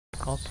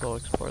also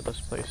explore this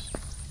place.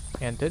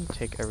 And didn't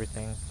take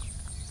everything.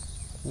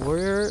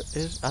 Where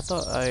is... I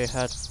thought I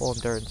had full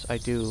endurance. I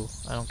do.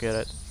 I don't get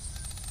it.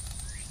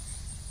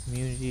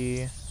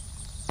 Immunity.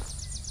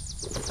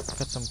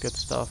 Got some good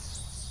stuff.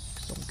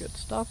 Some good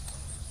stuff.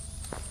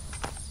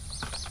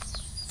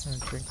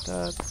 And drink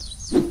that.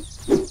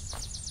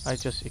 I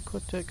just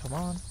equipped it. Come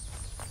on.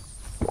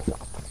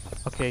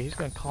 Okay, he's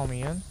gonna call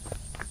me in.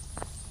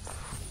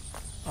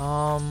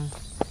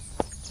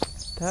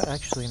 That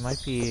actually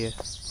might be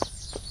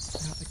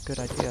not a good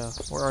idea.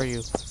 Where are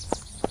you?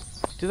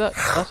 Dude, that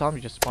zombie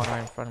just spawned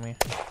right in front of me.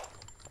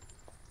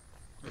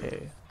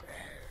 Okay.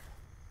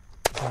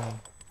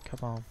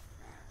 Come on.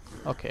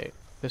 Okay,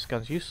 this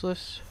gun's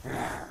useless.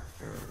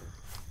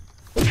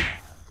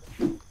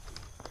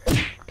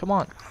 Come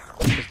on.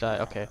 Just die.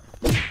 Okay.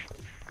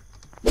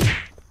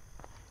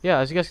 Yeah,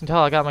 as you guys can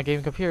tell, I got my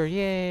gaming computer.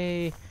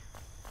 Yay! You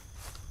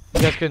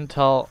guys can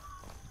tell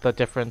the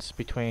difference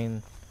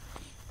between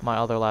my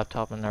other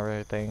laptop and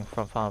everything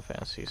from Final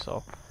Fantasy,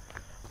 so.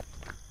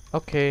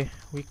 Okay,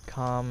 we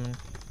come.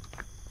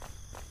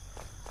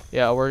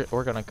 Yeah,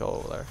 we're gonna go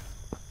over there.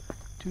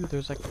 Dude,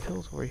 there's like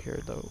pills over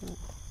here though.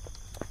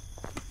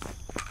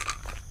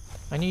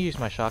 I need to use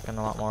my shotgun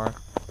a lot more.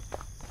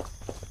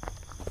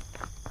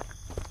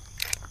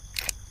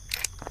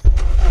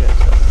 Okay,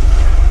 let's go.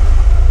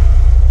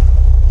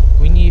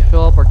 We need to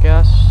fill up our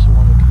gas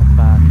when we come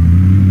back.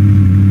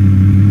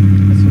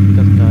 Let's hope he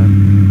doesn't die.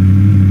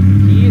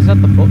 He's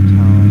at the boat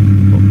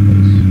town, boat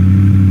place.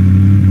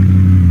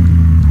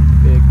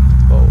 Big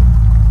boat.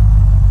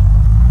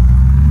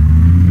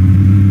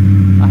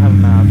 I have a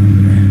map.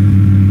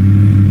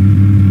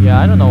 Yeah,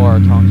 I don't know where our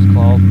town's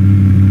called.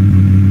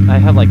 I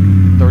had like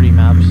 30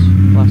 maps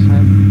last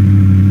time.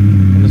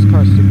 And this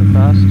car's super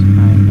fast.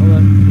 I know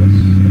that. Yes,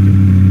 I do.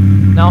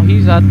 Now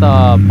he's at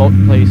the boat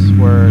place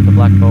where the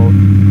black boat.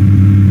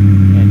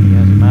 And he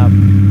has a map.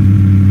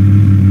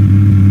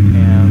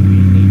 And we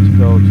need to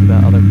go to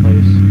that other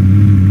place.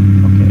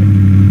 Okay.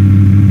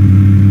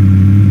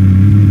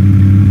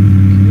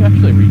 Can you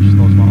actually reach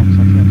those mountains?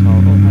 I can't tell.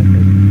 Oh, hi,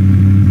 Fred.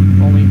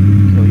 Only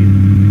kill you.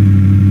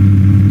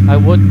 I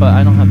would, but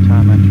I don't have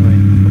time actually.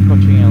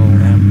 Approaching a little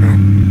ramp.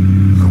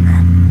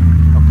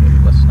 Okay,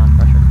 let's not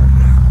crash our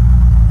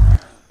car.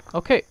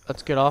 Okay,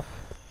 let's get off.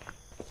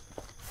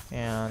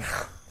 And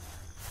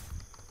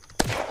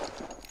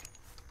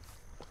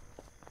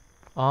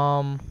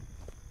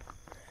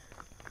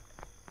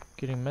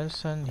getting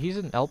medicine. He's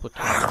in Ep.2,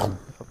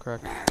 if I'm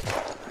correct.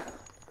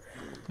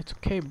 It's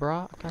okay,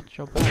 brah. I got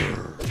your back.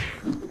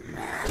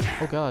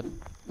 Oh god.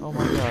 Oh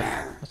my god.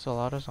 That's a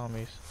lot of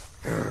zombies.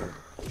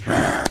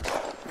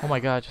 Oh my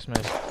god, I just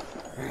missed.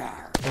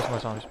 There's more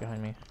zombies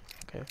behind me.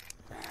 Okay.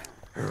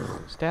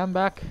 Stand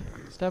back.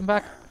 Stand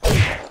back.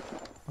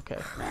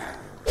 Okay.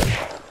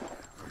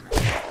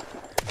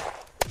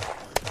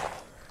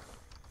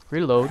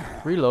 Reload.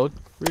 Reload.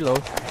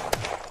 Reload.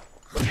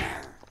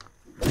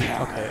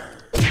 Okay.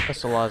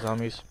 That's a lot of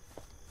zombies.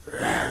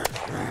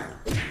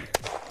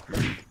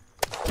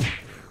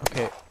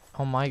 Okay.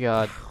 Oh my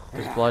god.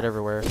 There's blood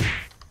everywhere.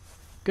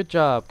 Good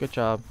job. Good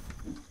job.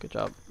 Good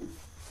job.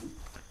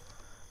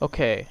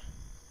 Okay.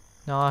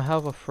 Now I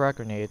have a frag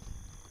grenade.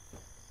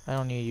 I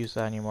don't need to use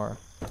that anymore.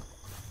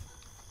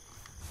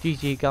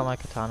 GG, got my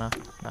katana.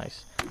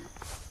 Nice.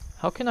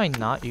 How can I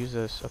not use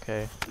this?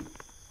 Okay.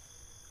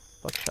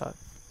 Buckshot.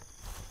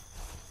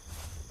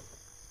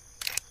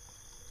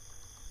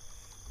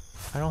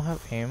 I don't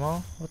have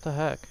ammo? What the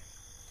heck?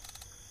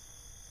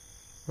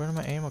 Where did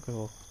my ammo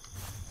go?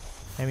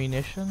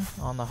 Ammunition?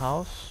 On the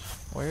house?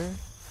 Where?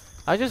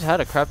 I just had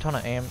a crap ton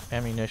of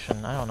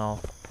ammunition. I don't know.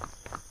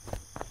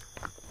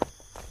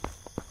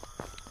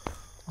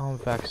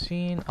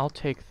 Vaccine. I'll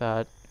take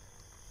that.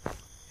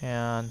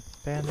 And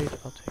bandage.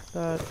 I'll take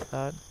that.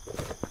 That.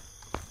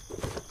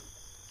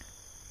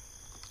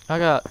 I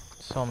got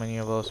so many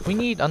of those. We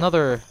need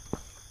another.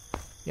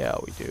 Yeah,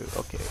 we do.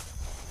 Okay.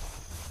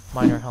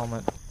 Miner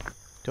helmet.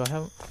 Do I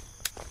have?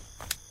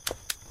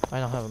 I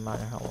don't have a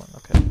miner helmet.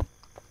 Okay.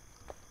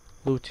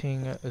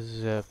 Looting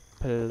the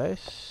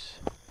place.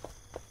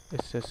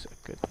 Is this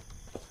good?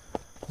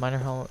 Miner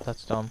helmet.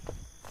 That's dumb.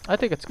 I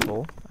think it's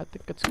cool. I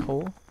think it's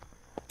cool.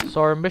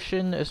 So our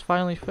mission is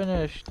finally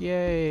finished.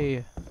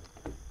 Yay!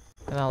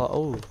 And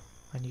oh,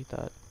 I need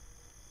that.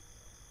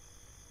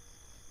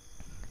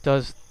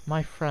 Does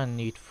my friend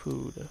need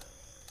food?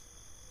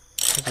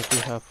 Because I do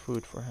have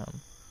food for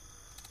him.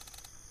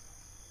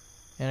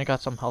 And I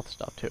got some health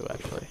stuff too,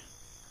 actually.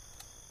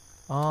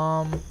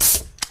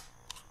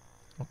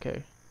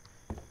 Okay.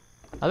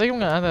 I think I'm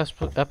gonna end this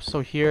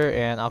episode here,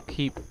 and I'll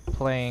keep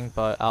playing,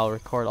 but I'll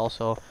record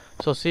also.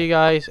 So see you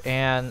guys,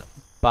 and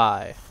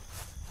bye.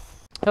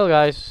 Hello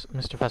guys,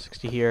 Mr.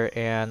 Fast60 here,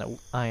 and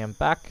I am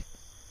back.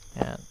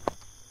 And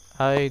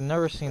I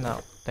never seen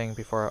that thing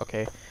before.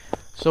 Okay.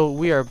 So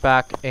we are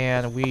back,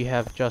 and we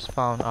have just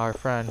found our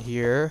friend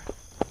here.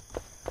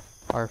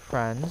 Our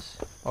friends,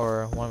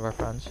 or one of our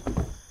friends.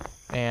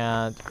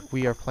 And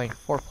we are playing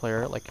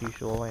 4-player like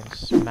usual, and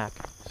smack.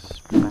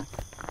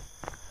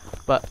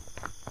 But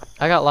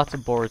I got lots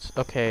of boards.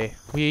 Okay,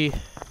 we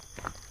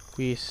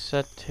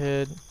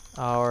setted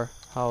our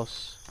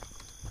house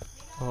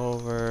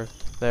over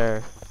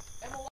there.